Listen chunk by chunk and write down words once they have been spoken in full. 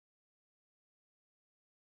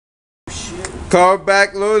Carb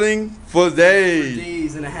back loading for days. 4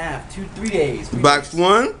 days and a half, 3 days. Box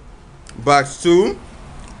 1, box 2,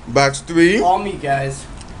 box 3. All meat, guys.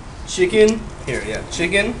 Chicken,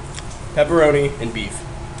 chicken, pepperoni, and beef.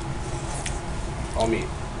 All meat.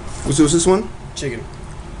 What's this one? Chicken.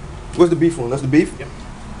 What's the beef one? That's the beef?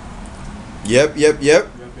 Yep. Yep.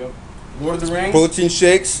 Lord of the Rings. Protein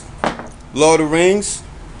shakes. Lord of the Rings.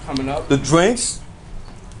 Coming up. The drinks.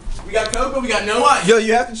 We got Coke, but we got no ice. Yo,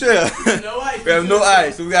 you have to chill. No ice. We have no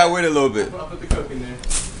ice, so we gotta wait a little bit. I'll put the Coke in there.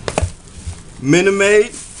 Minute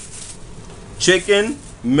Maid. Chicken.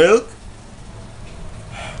 Milk.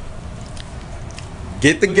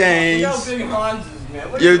 Get the games. Look how big Hans is,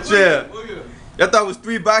 man. Yo, chill. Look at him. Y'all thought it was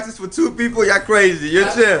 3 boxes for 2 people? Y'all crazy. Yo,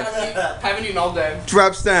 chill. Haven't eaten all day.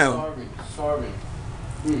 Traps down. Starving.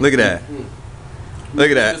 Look at that.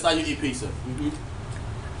 Look at that. Just like you eat pizza.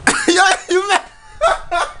 Yo, you mad?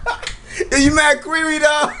 You mad creamy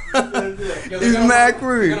though? He's mad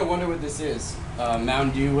creamy. You're gonna wonder what this is.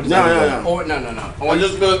 Mountain Dew. What is No, that? no. Oh, no. I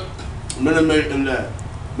just put Minute Maid in that.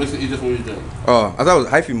 Makes it easier for me to drink. Oh, I thought it was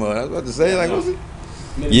hyphy mud. I was about to say, like, what's it?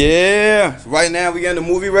 Yeah. So right now, we getting the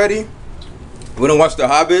movie ready. We're gonna watch The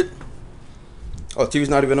Hobbit. Oh, TV's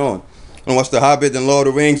not even on. We're gonna watch The Hobbit and Lord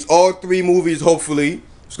of the Rings. All 3 movies, hopefully.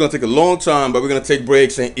 It's gonna take a long time, but we're gonna take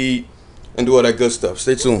breaks and eat and do all that good stuff.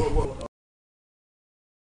 Stay tuned.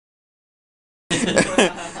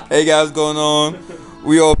 Hey guys, what's going on?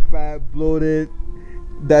 We all fat, bloated,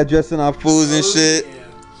 digesting our foods and shit.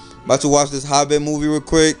 About to watch this Hobbit movie real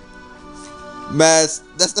quick. Matt,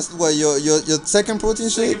 that's what your second protein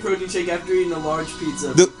shake? Second protein shake after eating a large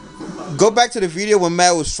pizza. Go back to the video when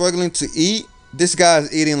Matt was struggling to eat. This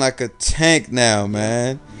guy's eating like a tank now,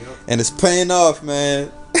 man. Yep. And it's paying off,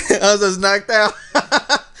 man. I was just knocked out.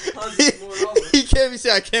 He can't even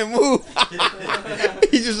say I can't move.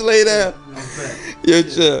 He just lay down. Yo,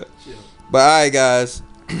 chill. But alright, guys.